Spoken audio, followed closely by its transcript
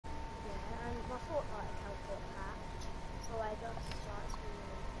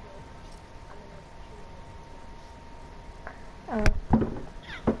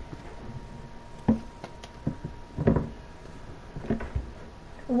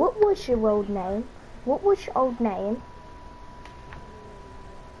what was your old name? What was your old name?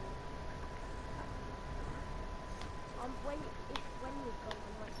 When you go, I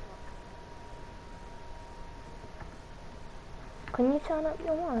might swap. Can you turn up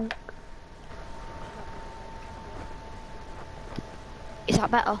your mic? Is that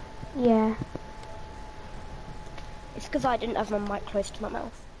better? Yeah. It's because I didn't have my mic close to my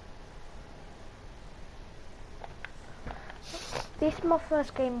mouth. This is my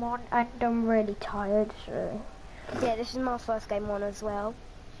first game on and I'm really tired, so... Yeah, this is my first game on as well.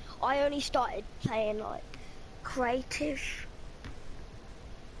 I only started playing like creative.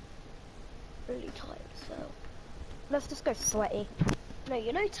 Really tired, so let's just go sweaty. No,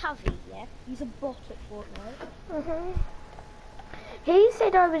 you know Tavi, yeah? He's a bot at Fortnite. He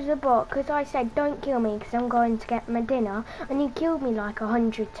said I was a bot because I said don't kill me because I'm going to get my dinner, and he killed me like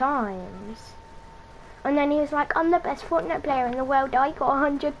 100 times. And then he was like, I'm the best Fortnite player in the world, I got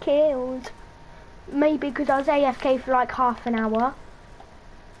 100 kills. Maybe because I was AFK for like half an hour.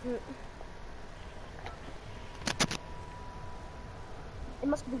 It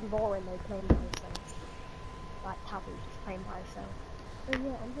must be boring though, playing by yourself. Like Tavi just playing by himself. Oh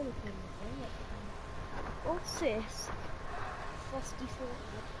yeah, I'm gonna play my game. What's this? Frosty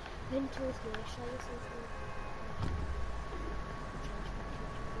Fortnite. Winter is here, show yourself.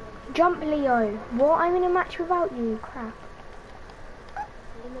 Jump Leo, what? I'm in a match without you, crap.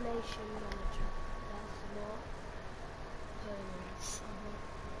 Elimination manager. That's not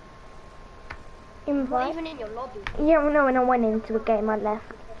opponents. Not even in your lobby. Yeah, well, no, when I went into a game I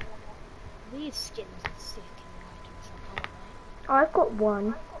left. These skins are sick in the items, aren't they? I've got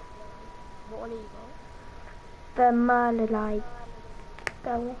one. What one have you got? The Merlilite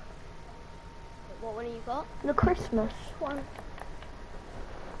girl. What one have you got? The Christmas one.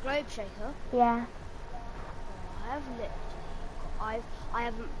 Globe Shaker? Yeah. Oh, I have literally I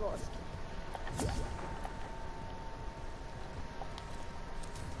haven't got a skin.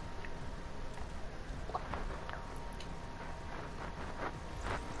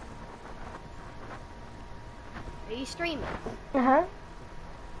 Are you streaming? Uh-huh.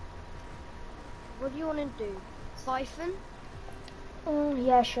 What do you want to do? Siphon?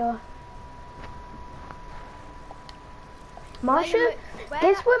 Yeah, sure. Marshall?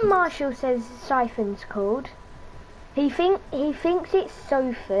 Guess what Marshall says Siphon's called? He thinks it's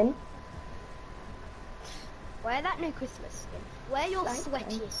Sophin. Wear that new Christmas skin. Wear your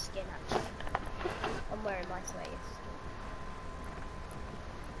sweatiest skin, actually. I'm wearing my sweatiest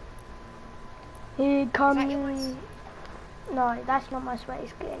skin. Here comes... Is that yours? No, that's not my sweaty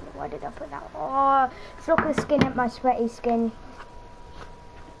skin. Why did I put that? Oh, it's not a skin at my sweaty skin.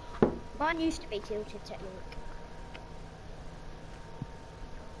 Mine used to be tilted technique.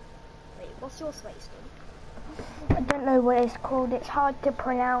 Wait, what's your sweaty skin? I don't know what it's called. It's hard to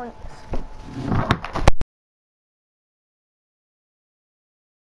pronounce.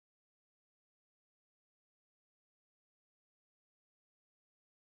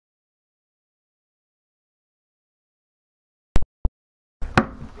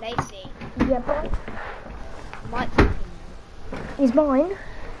 Lacey. Yeah, boy. Might Is mine?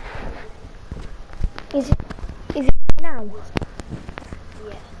 Is it now?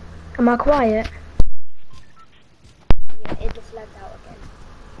 Yeah. Am I quiet? Yeah, it just lagged out again.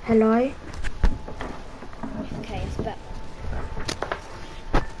 Hello? Okay, it's better.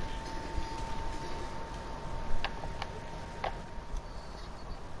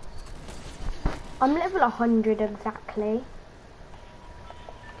 I'm level 100 exactly.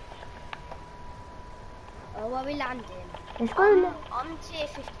 Oh, where are we landing? Let's go. I'm tier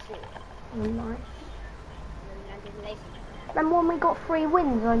 54. Oh, nice. And then landing Lacey. Remember when we got 3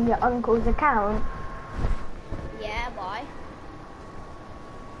 wins on your uncle's account? Yeah, why?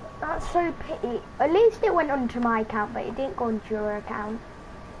 That's so pity. At least it went onto my account, but it didn't go onto your account.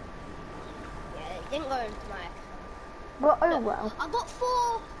 Yeah, it didn't go into my account. Well, oh Look, well. I got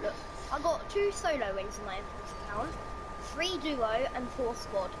 4. Look, I got 2 solo wins in my uncle's account, 3 duo, and 4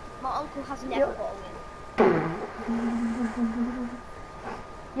 squad. My uncle has never got a win.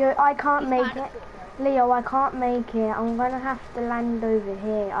 Yo, I can't make it. Leo, I can't make it. I'm gonna have to land over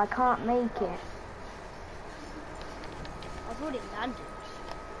here. I can't make it. I've already landed.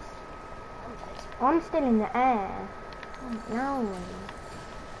 I'm still in the air. No.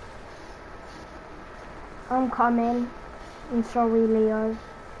 I'm coming. I'm sorry, Leo.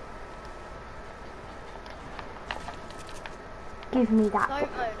 Give me that.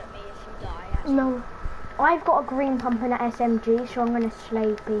 Don't moan at me if you die. Actually. No. I've got a green pump and an SMG, so I'm gonna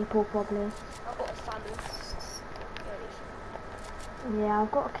slay people probably. I've got a Thanos. Yeah,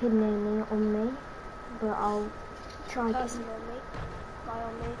 I've got a kidney on me, but I'll try to. Person on me. Guy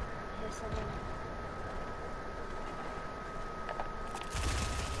on me.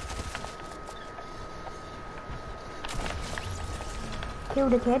 Kill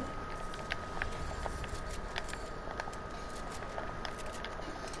the kid.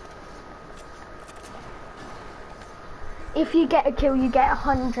 If you get a kill, you get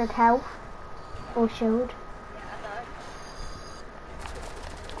 100 health or shield. Yeah, I know.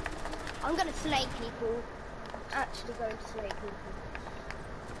 I'm gonna slay people. Actually going to slay people.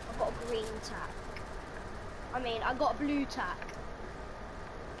 I've got a green tack. I mean, I got a blue tack.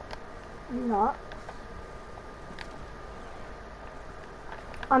 Not.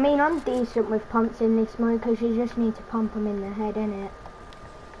 I mean, I'm decent with pumps in this mode because you just need to pump them in the head, innit?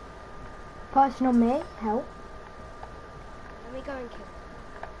 Person on me, help. Let me go and kill him.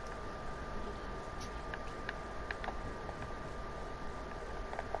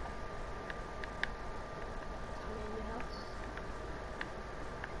 I'm in your house.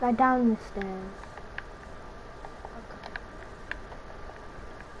 They're down the stairs. Okay.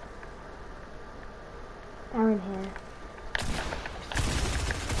 They're in here.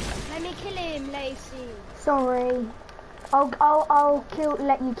 Let me kill him, Lacey. Sorry.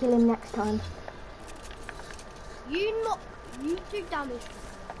 Let you kill him next time. You do damage to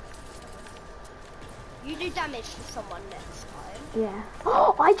someone. You do damage to someone next time. Yeah.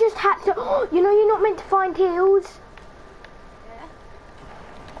 Oh, I just had to. You know, you're not meant to find heals. Yeah.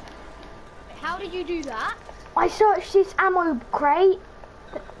 How did you do that? I searched this ammo crate.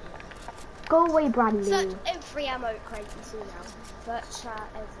 Go away, Bradley. Search every ammo crate you see now. Search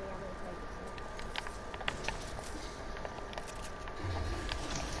every ammo crate you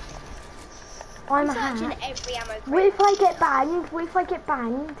see. I'm searching hacked. every ammo crate. What if I get banged? What if I get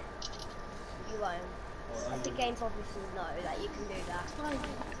banged? You won't. The game's obviously know that you can do that.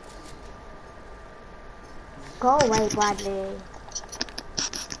 Go away, Bradley.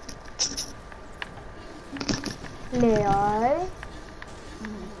 Leo.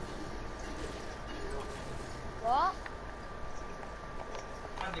 What?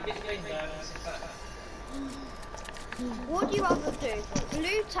 What do you rather do?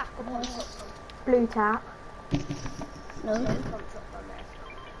 Blue tack or pump shotgun? Blue tap. No. Pump shotgun there.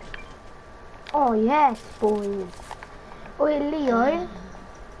 Oh yes, boys. Oi, Leo.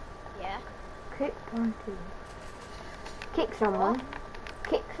 Yeah. Kick someone.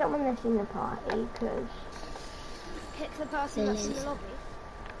 Kick someone that's in the party, cause Kick the person that's in the lobby.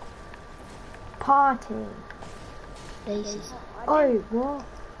 party. Lazy. Oh, what?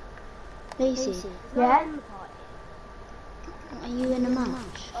 Lazy. Yeah? In the party. Are you in a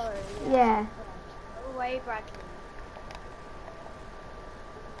match? Oh Yeah. Go away, Bradley.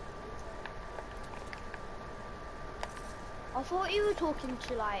 I thought you were talking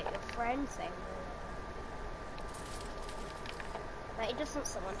to like your friend saying that he just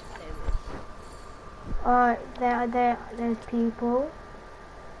wants someone to play with. There's people.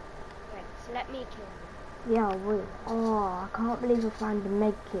 Right, so let me kill him. Yeah, I will. Oh, I can't believe I found the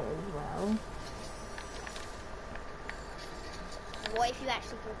med kit as well. What if you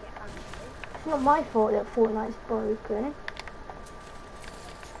actually do get angry? It's not my fault that Fortnite's broken.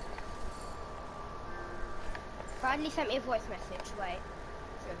 Bradley sent me a voice message. Wait.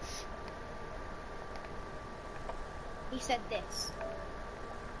 Shush. He said this.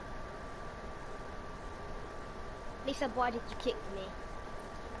 He said, why did you kick me?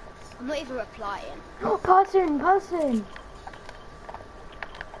 I'm not even replying. Oh, person!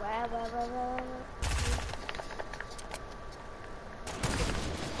 Where?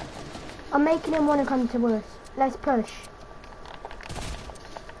 I'm making him want to come to us. Let's push.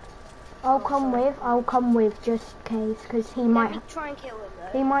 I'll come with just in case, because he Let might. me try and kill him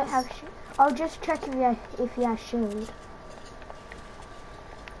though. He might have. I'll just check if he has shield.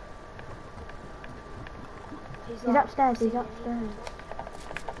 He's upstairs. He's upstairs.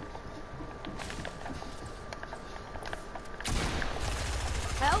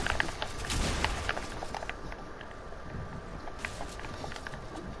 Help!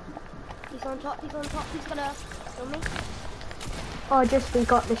 He's on top. He's gonna kill me. Oh, just we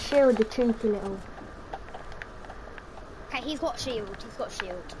got the shield, the cheeky little. Okay, he's got shield.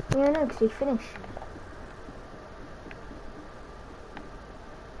 You know, because he finished.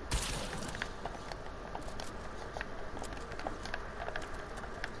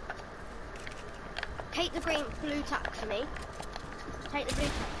 Take the blue tack for me. Take the blue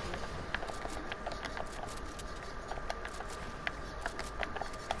tack for me.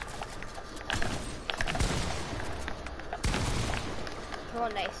 Come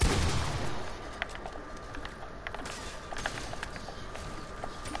on, Lace.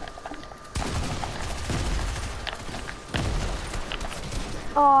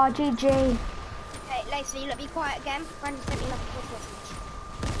 Oh, GG. Okay, Lacey, you let me quiet again. Brandon sent me another voice message.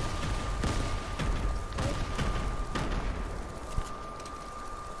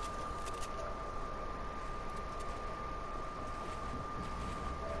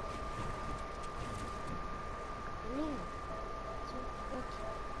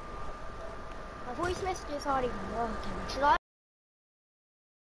 messages aren't even working. Should I?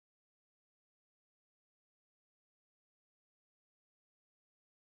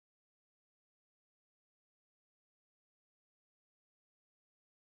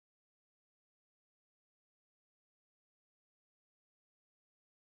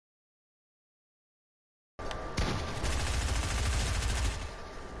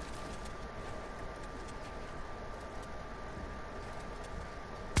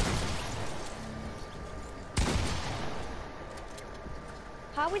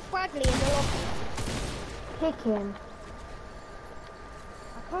 How is Bradley in the lobby? Kick him.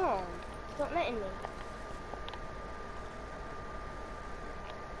 I can't. It's not letting me.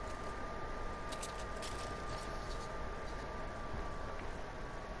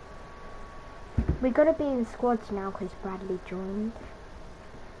 We gotta be in squads now because Bradley joined.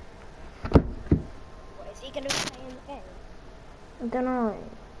 What, is he going to be playing the game? I don't know.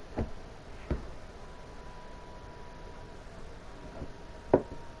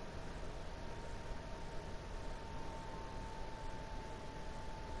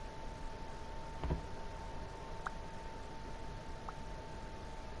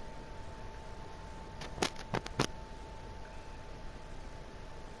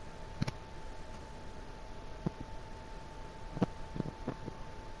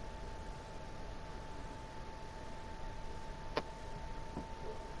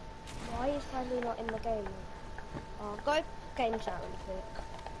 Why is Bradley not in the game? Oh, go game chat really quick.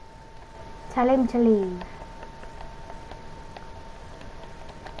 Tell him to leave.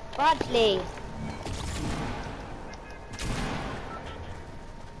 Bradley!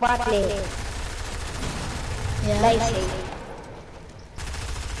 Bradley! Yeah. Lacey!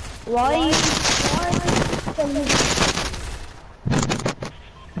 Why are you...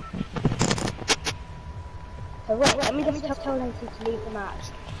 So wait, let me just tell Lacey to leave the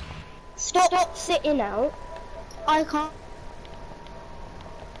match. Stop sitting out. I can't.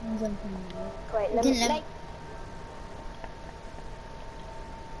 Wait, let me... Didn't let-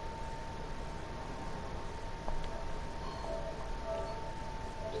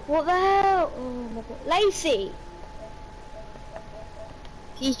 What the hell? Oh my god. Lacey!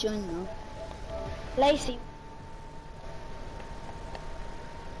 He's joined now. Lacey.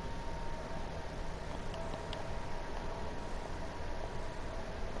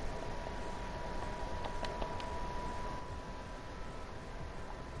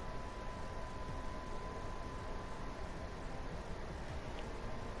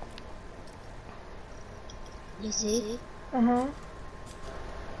 Lizzie. Uh-huh.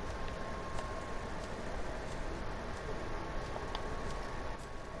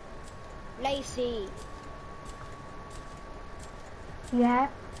 Lacey. Yeah.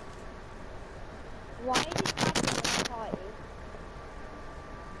 Why did Bradley party?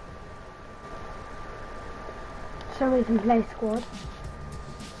 So we can play squad.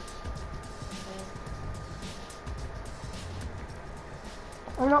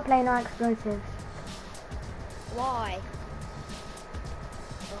 I'm not playing our explosives. Why?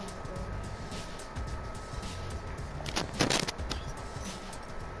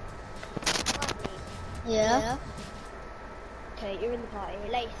 Bradley. Yeah. Okay, you're in the party.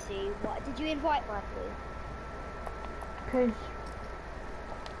 Lacey, what did you invite Bradley? Because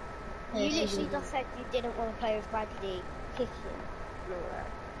You literally just said you didn't want to play with Bradley kicking.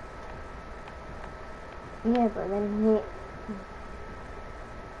 yeah, but then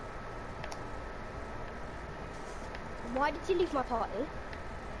Why did you leave my party?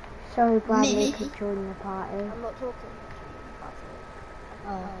 so Bradley Me? could join the party. I'm not talking about you.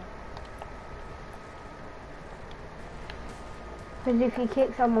 Oh. Because if you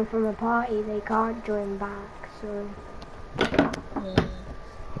kick someone from a party, they can't join back. So Yeah.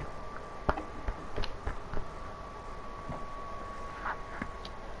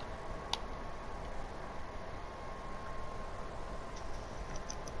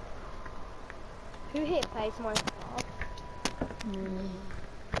 Who here plays Minecraft?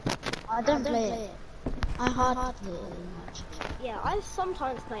 I don't play it. I hard play it very much. Yeah, I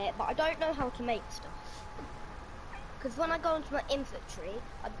sometimes play it, but I don't know how to make stuff. Because when I go into my inventory,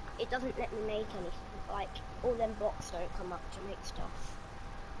 it doesn't let me make anything. Like, all them blocks don't come up to make stuff.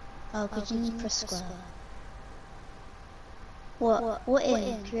 Oh, could you press square? What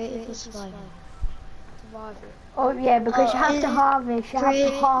in? Creative or survival? Survival. oh yeah, because Oh, you have to harvest. You have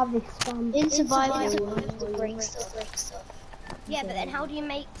to harvest some. In survival, you survival, have to break stuff. Yeah, but then how do you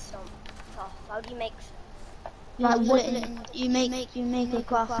make stuff? How do you make You have to Like, put it in, you make a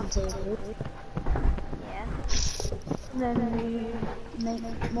crafting table. Yeah. And then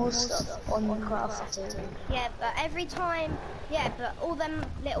make more stuff on the craft table. Yeah, but every time, yeah, but all them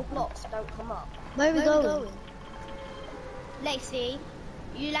little blocks don't come up. Where are we going? Lacey,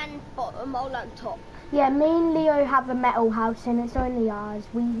 you land bottom, I'll land top. Yeah, me and Leo have a metal house and it's only ours.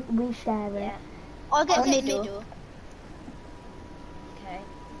 We share it. Yeah. I'll get middle. Okay.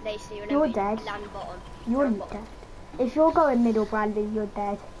 Lacey, remember You're you dead. land bottom. You're Land dead. bottom. If you're going middle, Bradley, you're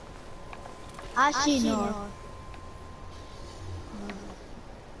dead. Actually, no.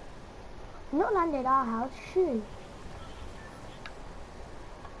 Not landed our house, shoot.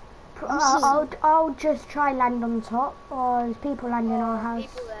 I'll just try land on top, or there's people landing our house.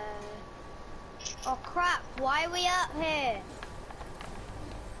 People there. Oh crap, why are we up here?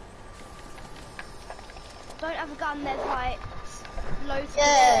 Don't have a gun, there's like loads of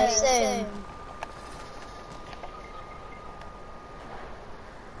Yeah, people. same.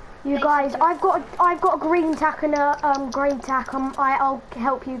 You guys, I've got a green tack and a grey tack. I'll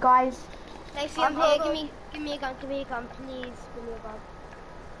help you guys. Lacey, I'm here. Give me a gun. Give me a gun, please. Give me a gun.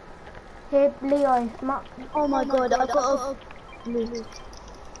 Here, Leo. Oh my god, I've got a blue.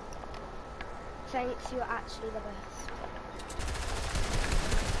 Thanks, you're actually the best.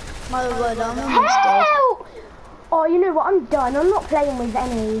 My god, I'm almost dead. Help! Oh, you know what? I'm done. I'm not playing with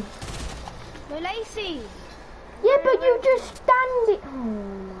any. No, Lacey. Yeah, but you just stand it. Oh,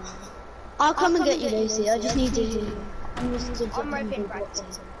 no. I'll come and get you, Lacey. I just need to. I'm roping Braxton.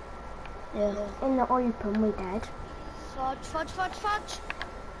 Yeah. In the open, we're dead. Fudge, fudge, fudge, fudge.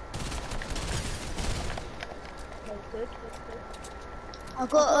 Okay, good. I've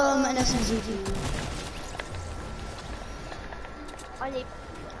got an SMG. I need.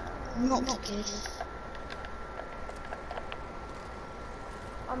 Not good.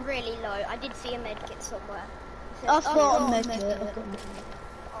 I'm really low. I did see a med kit somewhere. I've got a medkit.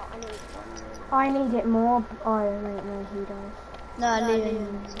 Oh, I need one. I need it more. Oh, I don't know who does. No, Liam.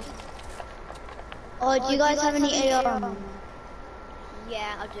 Oh, do you guys have any AR?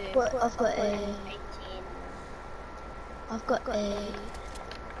 Yeah, I do. I've got A. 18. I've got A.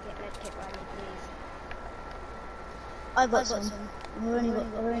 Get med kit, Riley, please. I've got some. I've only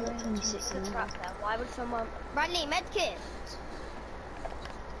got 26 There's a now. trap there. Why would someone... Riley, med kit!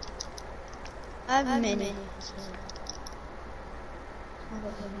 I have many. I've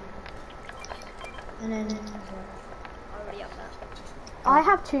got many. And then... Already up there. I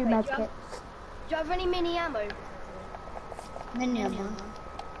have 2 Wait, medkits. Do you have any mini ammo? Many ammo.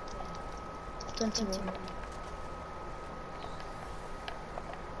 21.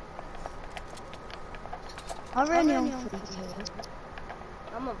 I'm really on 3 kills.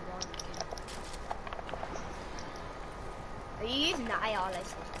 I'm on 1. Are you using that AR,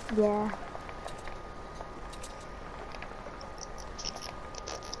 Lacey? Yeah.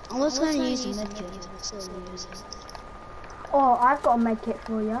 I was going to use a medkit, but still use it. Oh, I've got a medkit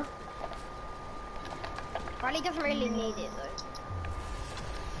for you. Riley doesn't really need it though.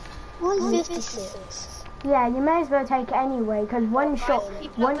 156. Yeah, you may as well take it anyway, because one shot.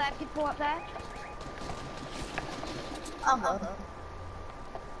 People up there.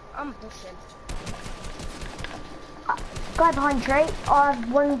 I'm pushing. Guy behind Trey.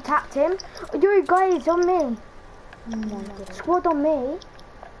 I've one tapped him. Yo, guys, on me. Oh my god. Squad on me.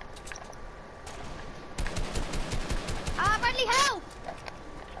 Ah, Bradley, help!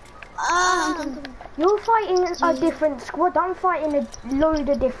 Ah, I'm coming. You're fighting a different squad. I'm fighting a load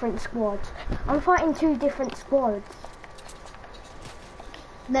of different squads. I'm fighting 2 different squads.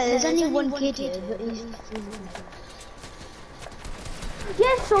 No, there's only one kid here, but he's...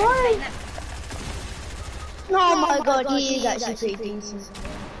 Yes, sorry. Oh my god, he is actually pretty decent.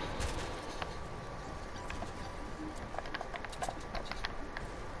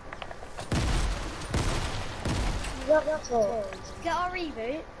 Get our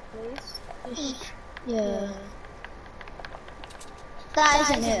reboot, please. Yeah. That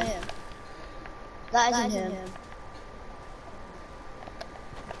isn't him. That isn't him.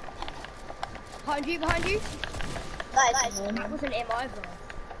 Behind you. That isn't him. That wasn't him either.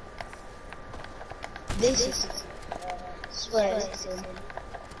 This is... Swear it's him.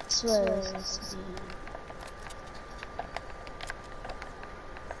 Swear it's him.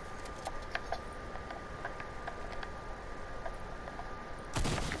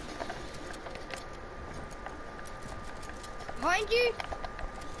 Behind you?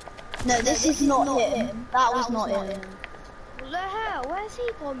 No, this is not him. That was not him. What the hell? Where's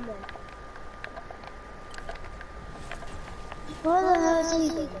he gone then? Where the hell is he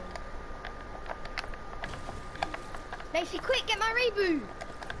going? Lacey, quick, get my reboot!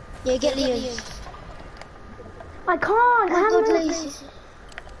 Yeah, get Leo. I can't. I have no. Lazy.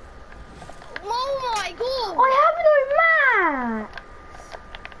 Oh my god! I have no mats.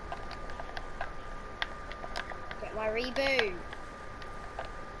 Get my reboot.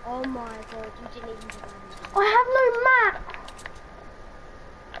 Oh my god, you didn't even do that. I have no mats.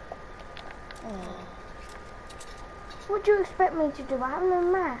 Oh. What do you expect me to do? I have no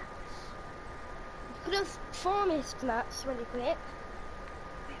mats. Could have farmed his mats really quick.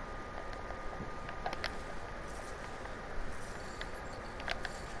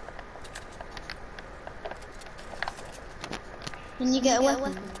 Can you get a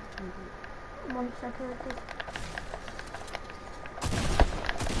weapon? 1 second.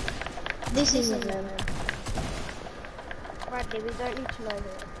 This is it. Bradley, we don't need to know who it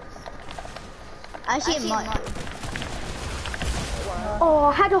is. Actually, it might. Oh,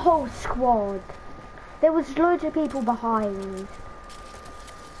 I had a whole squad. There was loads of people behind.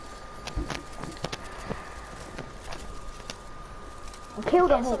 I killed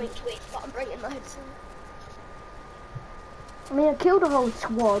a whole. Something to eat, but I'm bringing loads. I mean, I killed a whole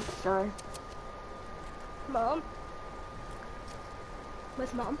squad, so. Mom?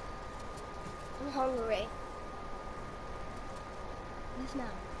 Where's Mom? I'm hungry. Where's Mom?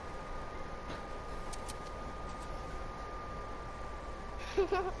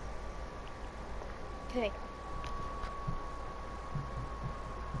 Okay.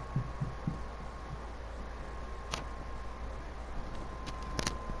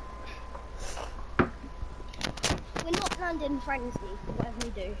 We're not landing frenzy, whatever we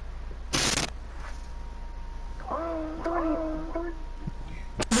do.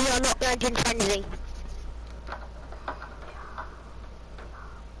 We are not landing frenzy.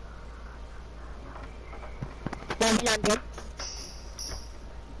 Where are we landing?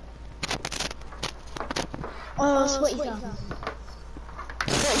 Oh, sweaty sweaty sound.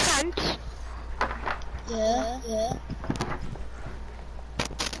 Sweaty sands? Yeah.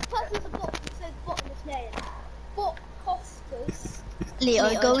 Person's a bot that says bottomless nail. Bot Costas. Leo,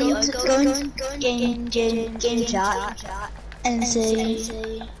 go into game chat and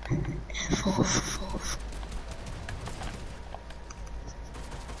say.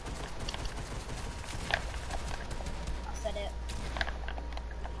 I said it.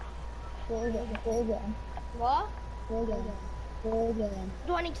 Again. What? Again.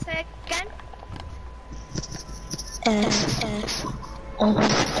 Do I need to say it again?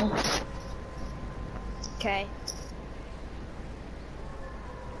 Okay.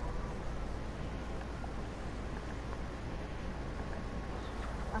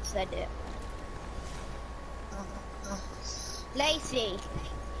 I said it. Lacey,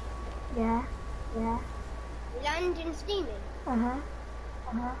 Yeah. landing steaming.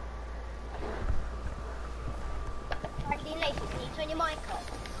 Bradley and Lacey, can you turn your mic off?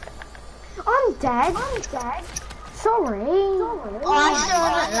 I'm dead. Sorry. Oh, I still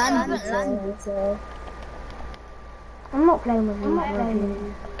haven't landed, so. I'm not playing with you.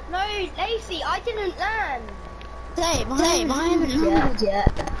 No, Lacey, I didn't land. Same, I haven't landed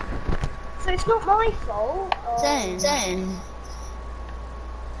yet. So it's not my fault. Same.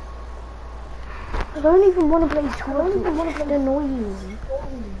 I don't even want to play squad. It's annoying.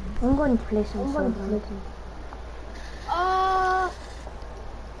 I'm going to play some squad.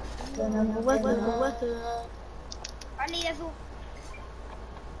 Don't have a weapon. Bradley, there's all.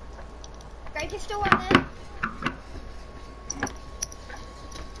 Grape is still right there.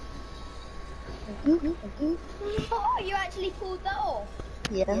 Oh, you actually pulled that off.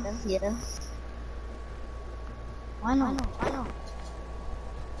 Yeah. Why not?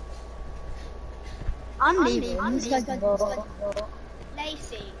 I'm leaving.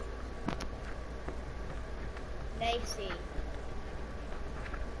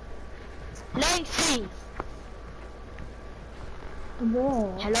 Lacey.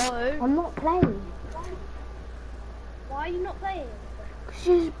 What? Hello? I'm not playing. Why are you not playing? It's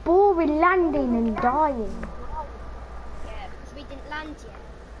just boring landing and dying. Yeah, because we didn't land yet.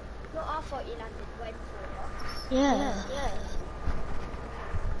 Not our fault you landed way before us. Yeah.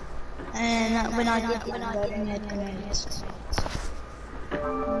 And when I did grenades.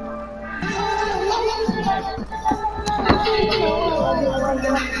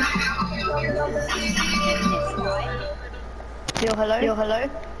 Hello.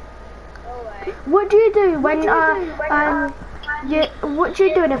 What do you do when what do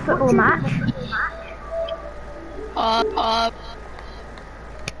you do in a football match?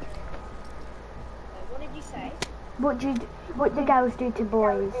 What did you say? What do girls do to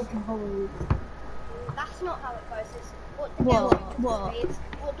boys? That's not how it goes. It's what the girls do is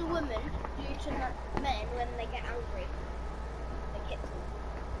what the women do to men when they get angry. They hit them.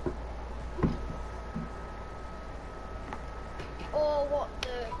 Or what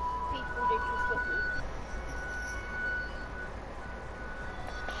the people do to football.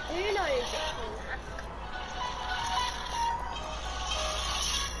 Who knows it?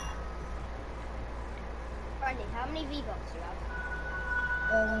 Brandy, how many V-Bucks do you have?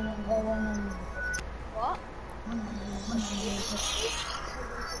 What?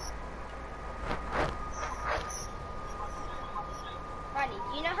 Brandy, do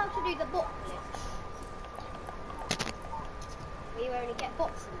you know how to do the bot glitch? Where you only get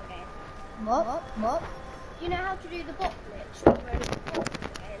bots in the game? What? Do you know how to do the bot glitch? Where you only get bots in the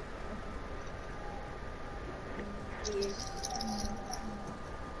game?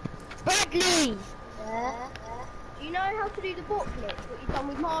 Bradley! Yeah. Do you know how to do the bot glitch? What you've done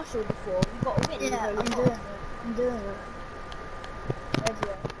with Marshall before? You've got to win. Yeah, I'm doing it.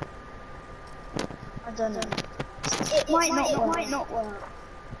 I don't know. It might not work.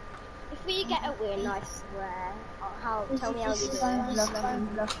 If we get a win, I swear. Tell me how you do it.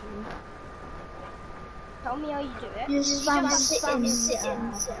 Tell me how you do it. You just sit in,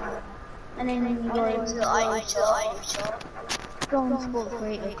 and then you go into the item shop. Go on sport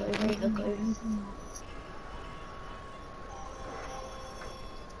creator code.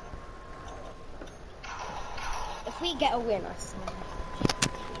 If we get a win, I swear.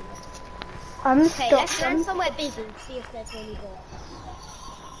 Okay, let's land somewhere busy and see if there's any bots.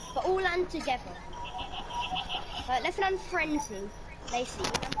 But all land together. Like, let's land frenzy. Lacey,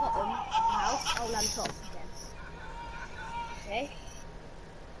 you land bottom of the house, I'll land top again. Okay?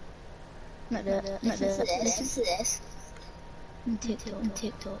 Not listen to this. On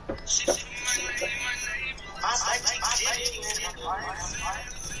TikTok.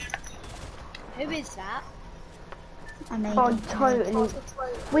 Who is that?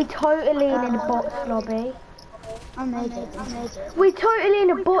 We totally in a bots lobby. I made it. We totally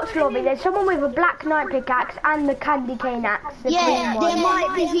in a bots lobby. There's someone with a black knight pickaxe and the candy cane axe. Yeah, there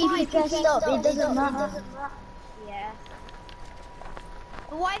might be people dressed up. It doesn't matter. Yeah.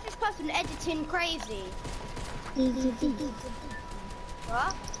 But why is this person editing crazy?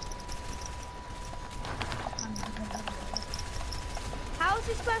 What? How is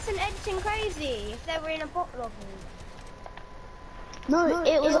this person editing crazy if they were in a bot lobby? No,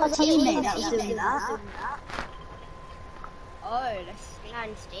 it was our teammate that was doing that. Oh, let's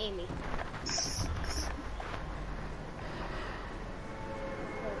land steamy.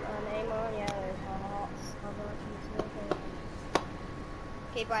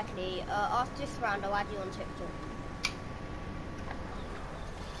 Okay, Bradley, after this round I'll add you on TikTok.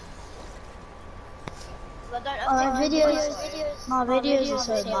 So I don't have My videos are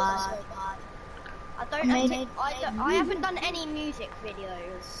so bad. I haven't done any music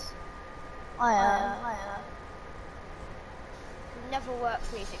videos. I Never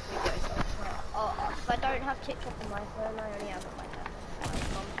worked music videos. If I don't have TikTok on my phone, I only have it like that.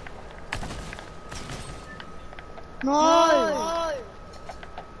 No!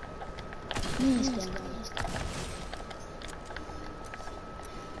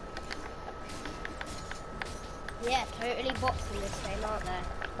 Yeah, totally bots in this game, aren't there?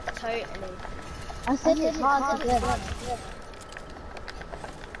 Totally. I said it's hard to get. Oh,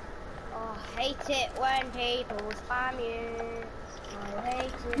 I hate it when people spam you. I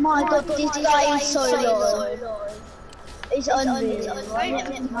hate it. My god, this guy is so low. It's unreal.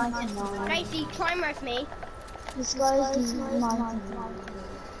 Tracy, try and ref me. This guy is 99.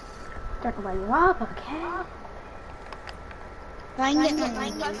 Don't know where you are, but okay. Try and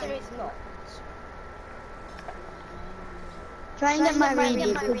get my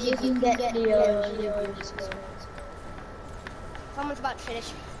radio because you can get the Someone's about to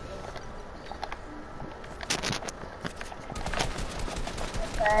finish.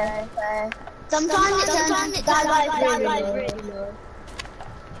 Okay. Sometimes that light really low.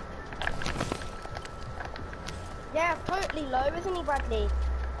 Yeah, totally low, isn't he, Bradley?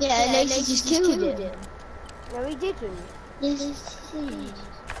 Yeah, Lacey just killed him. No, he didn't. Yes,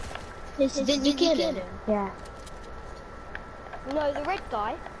 didn't you kill him? Yeah. No, the red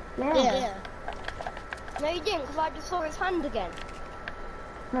guy. Yeah. No, he didn't, because I just saw his hand again.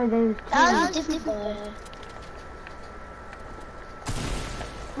 No, there was two. That was a different guy.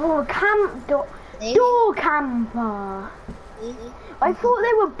 Oh, door camper. I thought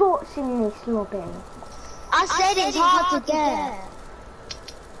there were bots in this lobby. I said it's hard to get.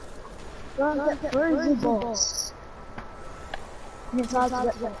 Where is the boss? It's hard to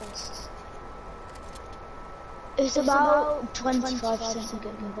get boss. It's about 25% to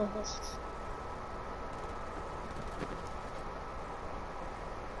get the boss.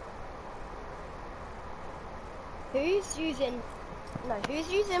 Who's using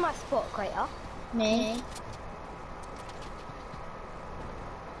my spot creator? Me.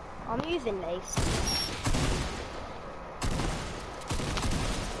 I'm using Lace.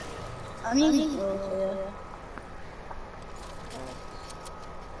 I need to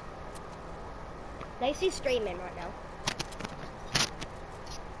Lacey's streaming right now.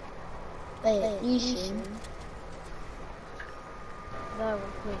 Wait, you stream? No,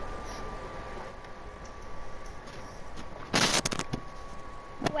 wait.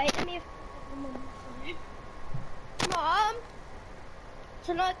 Wait, let me. Mom,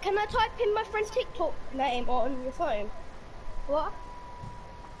 can I type in my friend's TikTok name on your phone? What?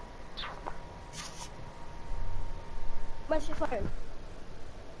 Where's your phone?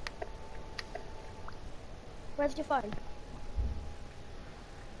 Where's your phone?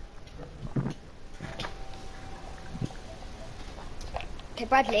 Okay,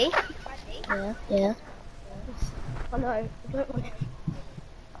 Bradley. Yeah. Oh no, I don't want it.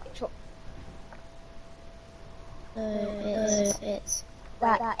 TikTok. So it's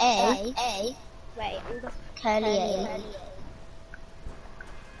that A. Wait, I'm just Curly A.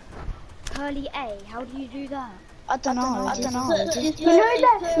 Curly A. How do you do that? I don't know. You know the A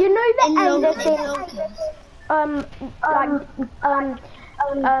that's in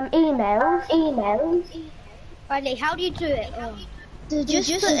emails. Bradley, how do you do it? So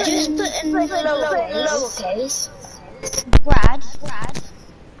just put in lowercase. Brad.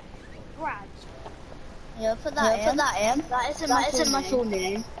 Yeah, put that in. That is in my full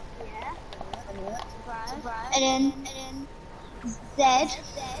name. Yeah. Brad. And then Z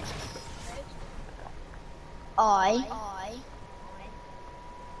I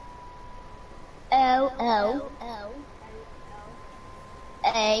L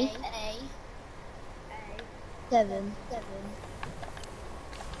A 7.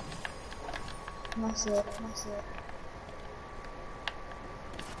 That's it.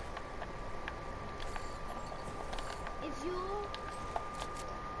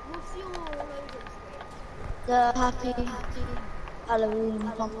 What's your loading screen? The happy Halloween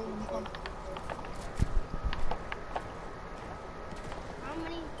pumpkin.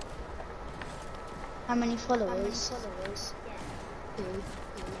 How many followers? Yeah. 2.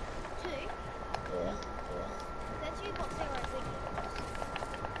 2? Yeah. Says you got 0 videos.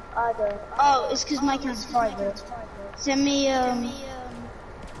 I don't. Oh, it's because my account's private. Send me a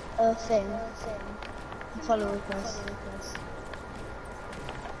thing. Follow request.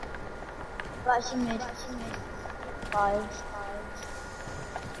 But actually made 5.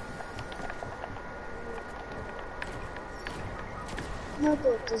 No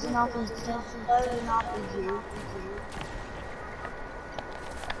good, there's an RPG. You.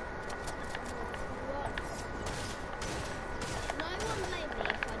 No one blame me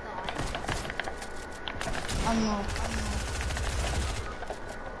if I die. I'm not.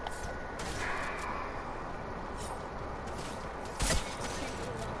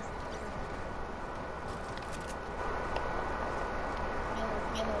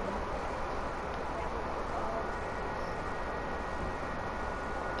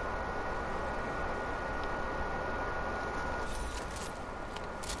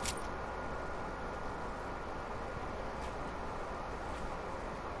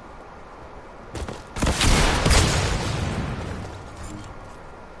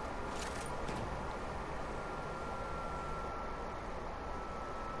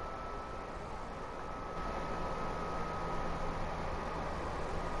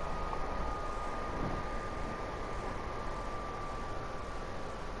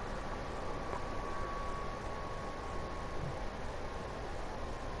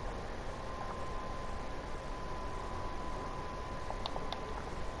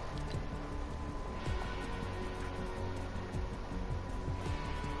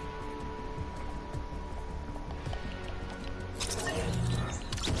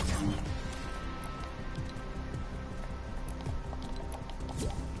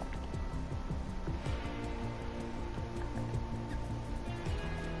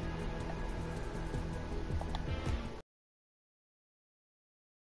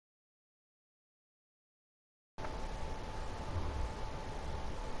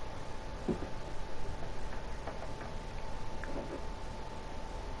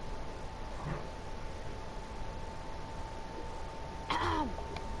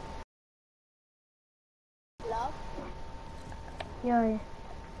 Love, Yo.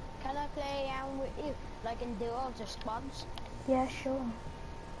 can I play with you? Like in duos or squads? Yeah, sure.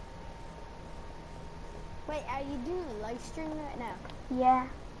 Wait, are you doing a live stream right now? Yeah.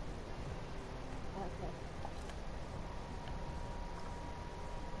 Okay.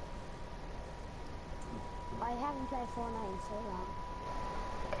 I haven't played Fortnite in so long.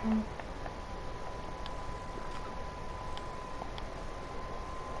 Okay.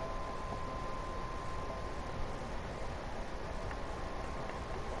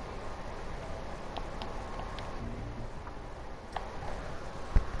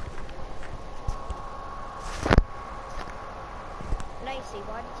 Lacey,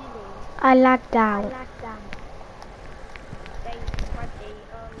 why did you leave? I lagged out. Bradley,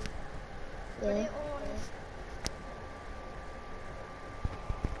 put Yeah. it on.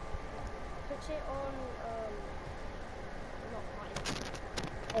 Put it on, not mine.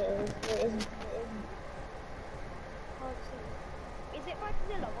 It isn't. Can't see. Is it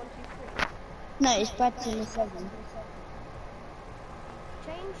Bradzilla 123? No, it's Bradley 7.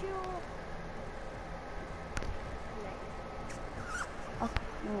 Change your name. Oh,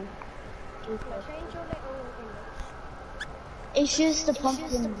 no. No, change your little image. It's just the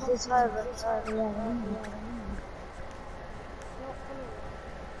pumpkin. It's over. It's not coming up.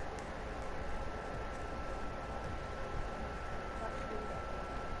 Actually,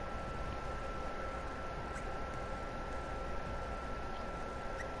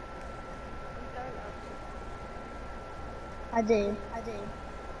 you don't actually. I do.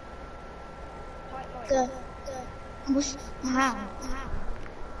 Type mine. How?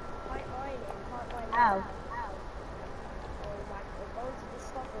 Type mine in. How? Oh, right. We'll go to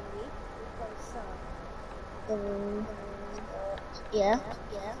discovery. We'll go search. Yeah.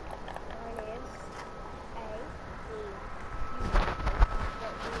 Mine is A, B, U.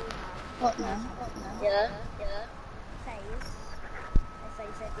 What do you have? What now? Yeah. Phase.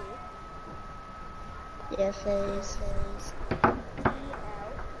 S-A-Z-E. Yeah, phase.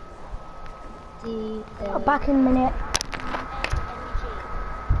 D-L. I'll back in a minute. N-N-G.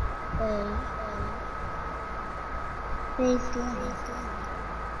 Phase.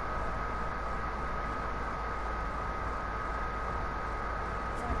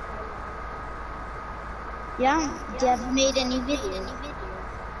 Yeah. Do you have made any videos?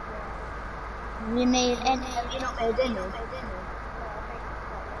 Have you made any? Have you not made any?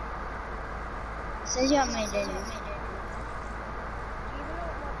 It says you haven't made any. Do you even know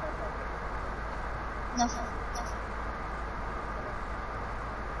what my profile is? Nothing.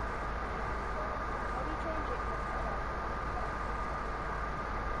 How do you change it?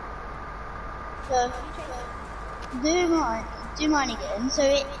 So, do mine again. So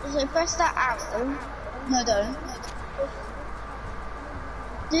press that arrow. No, don't.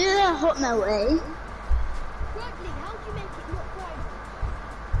 Do the Hotmail way. Bradley, how do you make it not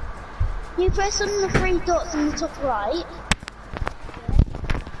private? You press on the three dots on the top right.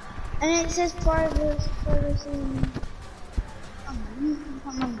 And it says privacy. I can't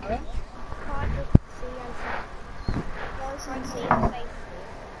remember it. Privacy and safety.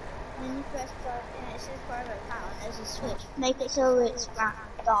 And then you press private, and it says private account. There's a switch. Make it so it's black,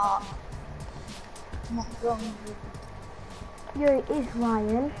 dark, not wrong. Yo, it is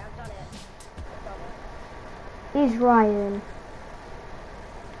Ryan. Okay, I've done it. Is Ryan.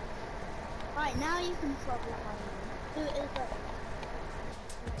 Right, now you can probably find me. Do it as well.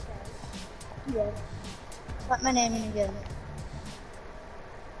 Yeah. Put my name in again.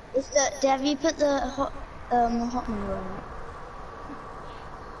 It's the. Have you put the Hotmail on?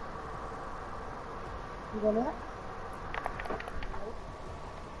 You got it?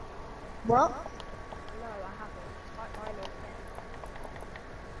 What? No, I haven't. Type mine in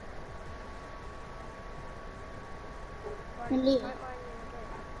again. Leave. Type mine in again.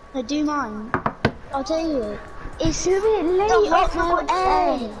 No, do mine. I'll tell you. It's Do it late. the Hotmail A.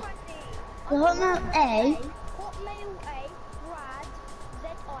 The Hotmail A. Hotmail A, Brad,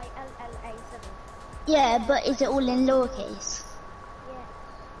 Z-I-L-L-A 7. Yeah, but is it all in lowercase? Yeah.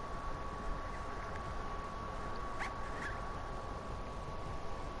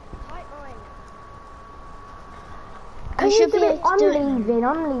 Type mine. Can you should do be it? able to do it.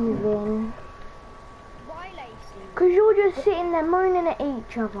 I'm leaving. Why, Lacey? Because you're just sitting there moaning at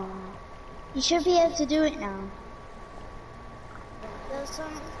each other. You should be able to do it now. There's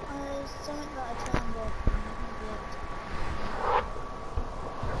something that I turned off.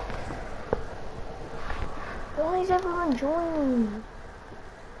 Why is everyone joining?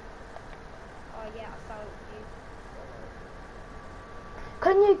 Oh yeah, I found you.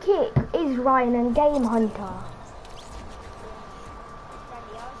 Can you kick Is Ryan and Game Hunter?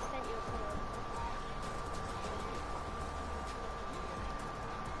 Bradley, I sent you a comment.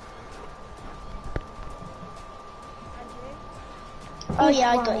 And you? Oh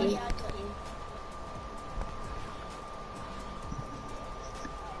yeah, I got you.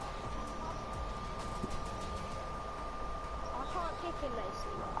 I can't kick him,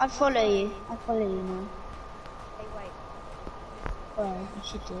 Lacey. I follow you. I follow you now. Hey, wait. Well, you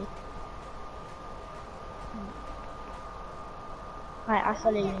should do. Right, I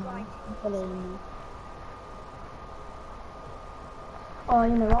follow you now. I follow you now. Oh,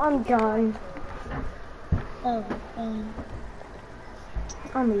 you know what? I'm done. Oh,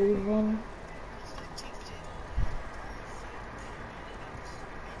 I'm leaving.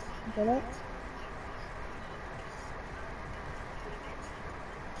 Got it?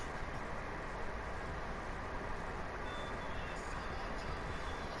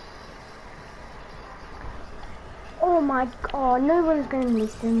 Oh my god, no one's gonna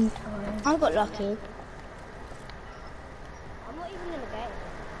listen to it. I got lucky. I'm not even in the game.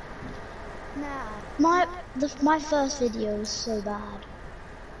 Nah. My first video was so bad.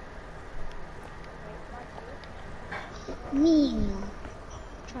 Mean.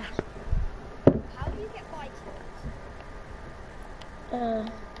 Trash. How do you get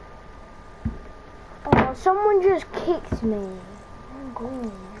vitamins? Oh, someone just kicked me. Oh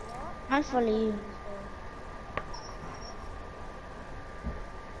god. I follow you.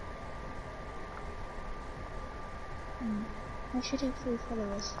 I should have 3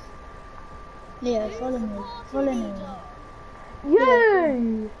 followers. Leo, follow me. Follow me.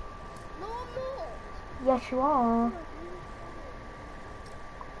 You! No, I'm not. Yes, you are. No,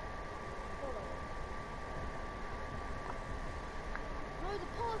 the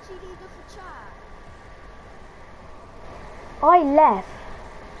party leader for chat. I left.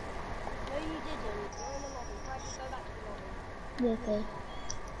 No, you didn't. You're in the lobby. Try to go back to the lobby. Yeah, okay.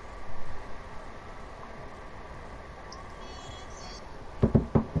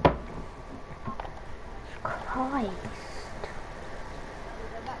 Christ.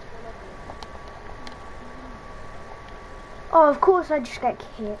 Go back to the lobby. Oh, of course I just get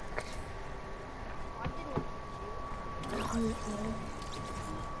kicked. I didn't kick you.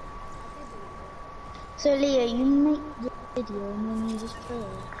 So Leo, you make the video and then you just play it.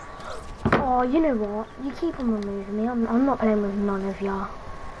 Oh, you know what? You keep on removing me. I'm not playing with none of y'all.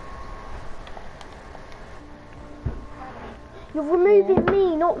 You're removing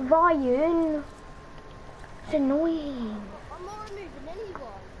me, not Ryan. It's annoying. I'm not removing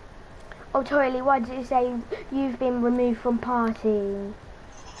anyone. Oh, totally. Why did it say you've been removed from party?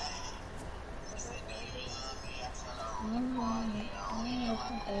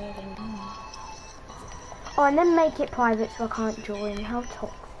 Oh, and then make it private so I can't join. How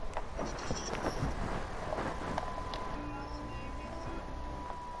toxic.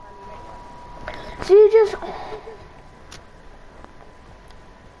 So you just...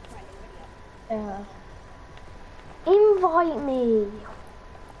 invite me.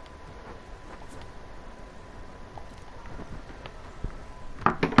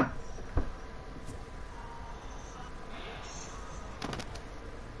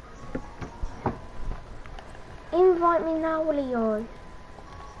 Invite me now, Leo.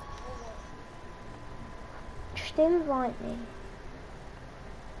 Just invite me.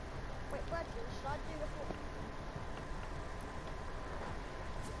 Wait, Bradley, should I do a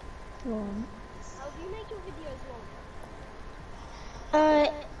Go on. How do you make your videos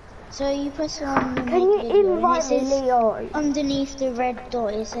longer? So you press on the Can make you video and it invite me, says Leo? underneath the red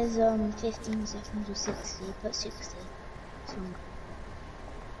dot it says 15 seconds or 60. Put 60. It's longer.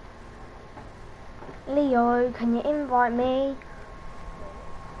 Leo, can you invite me?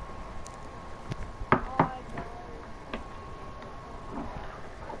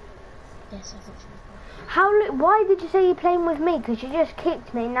 Yes, I got you. Why did you say you're playing with me? Because you just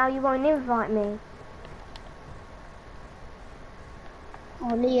kicked me, now you won't invite me.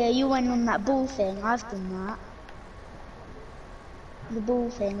 Oh Leo, you went on that ball thing. I've done that. The ball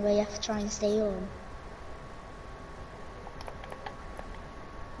thing where you have to try and stay on.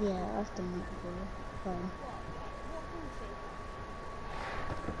 Yeah, I've done that before. Fun.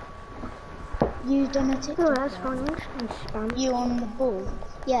 You done a TikTok? No, that's right? fine. I'm just going to spam. You on the ball?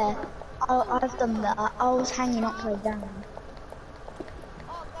 Yeah, I've done that. I was hanging upside down.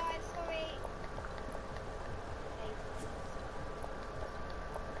 Oh, guys, sorry.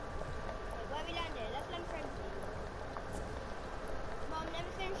 Wait, where we landed? Let's land friendly. Mom,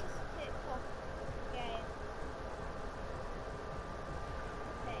 never finish this TikTok. Okay.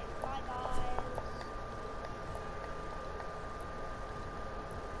 Okay, bye, guys.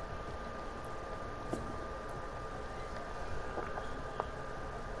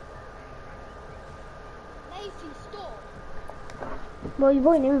 Lacey, stop. Well, you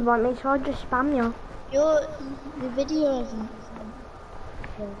won't invite me, so I'll just spam you. Your video isn't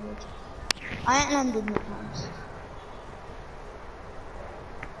loaded. I ain't landed in the house.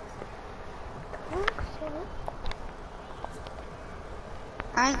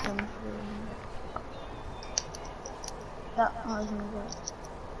 I ain't coming through. That wasn't good.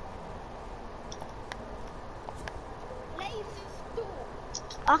 Lacey,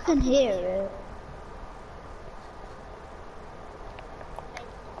 stop. I can hear it.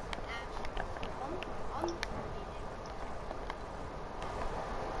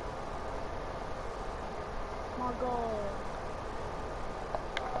 My God.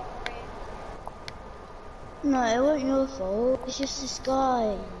 No, it wasn't your fault. It's just this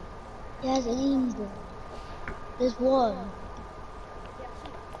guy. He has aimbot. There's one.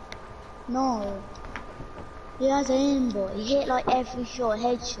 No. He has aimbot. He hit like every shot,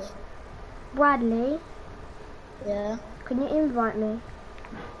 headshot. Bradley, Yeah. can you invite me?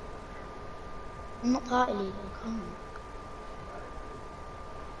 I'm not party leader, I can't.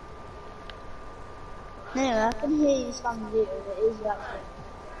 Anyway, I can hear you spamming video, but it is actually.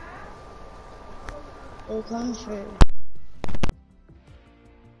 It'll come true.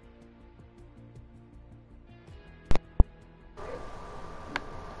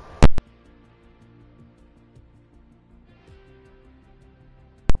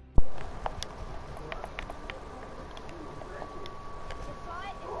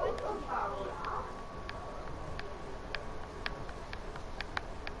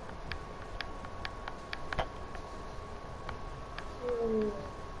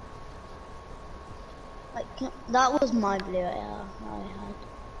 Like, that was my blue AR I had.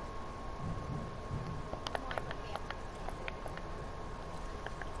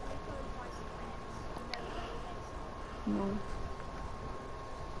 No.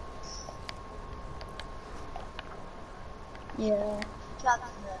 Yeah.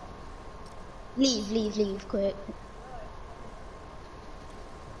 Leave, quick.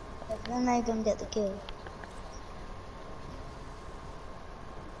 Then I don't get the kill.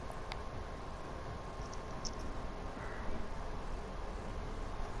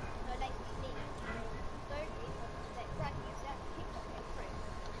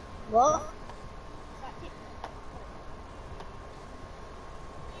 What?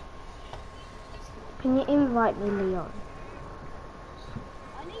 Can you invite me, Leon?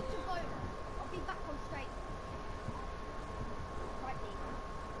 I need to go. I'll be back on straight.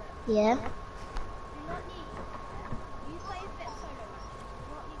 Yeah. Do not leave. You say a bit solo.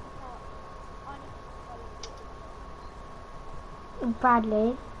 Do not leave the party. I need to follow you. Bradley,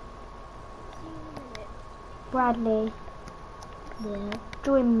 See you in a minute. Bradley, Yeah.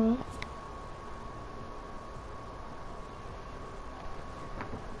 join me.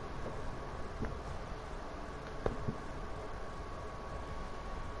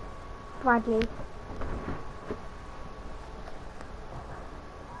 Bradley.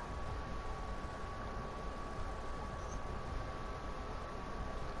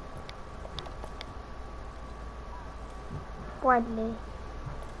 Bradley,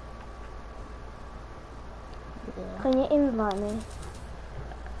 Yeah. can you invite me?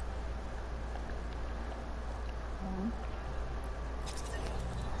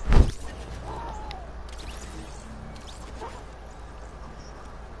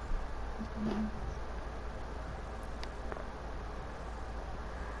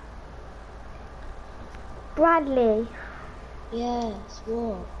 Bradley, Yes,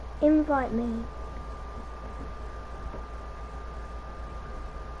 what? invite me.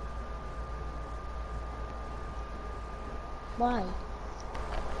 Why?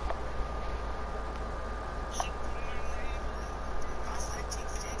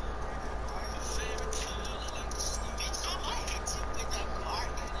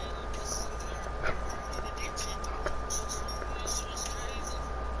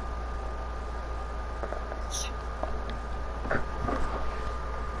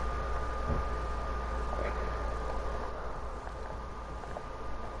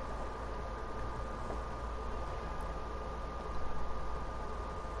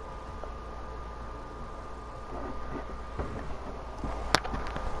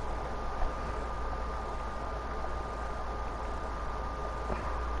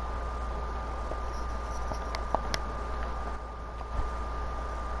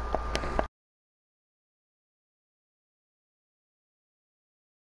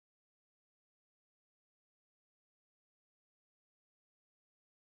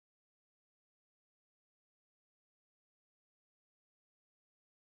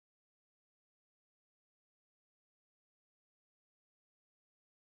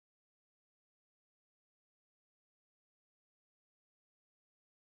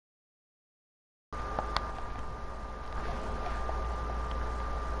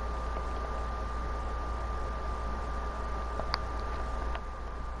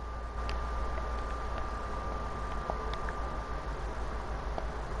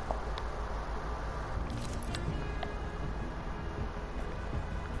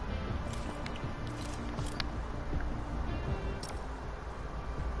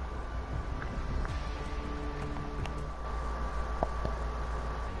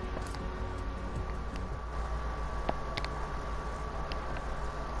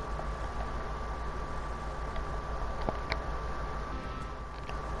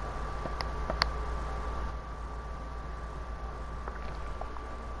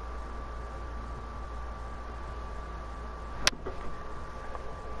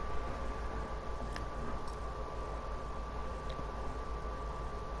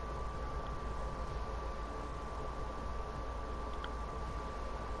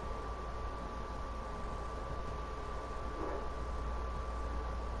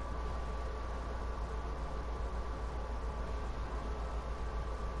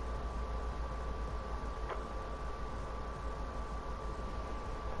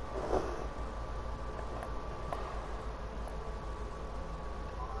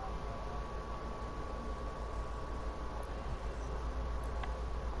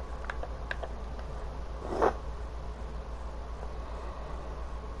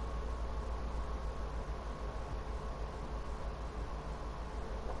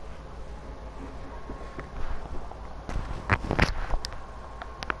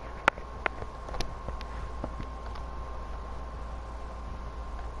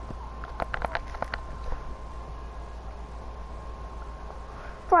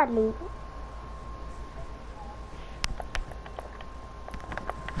 Bradley.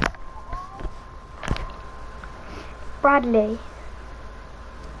 Bradley.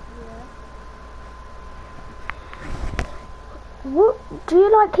 Yeah. What do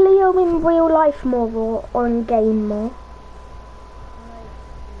you like Leo in real life more or on game more?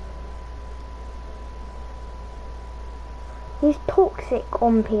 He's toxic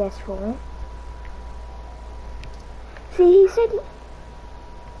on PS4. See, he said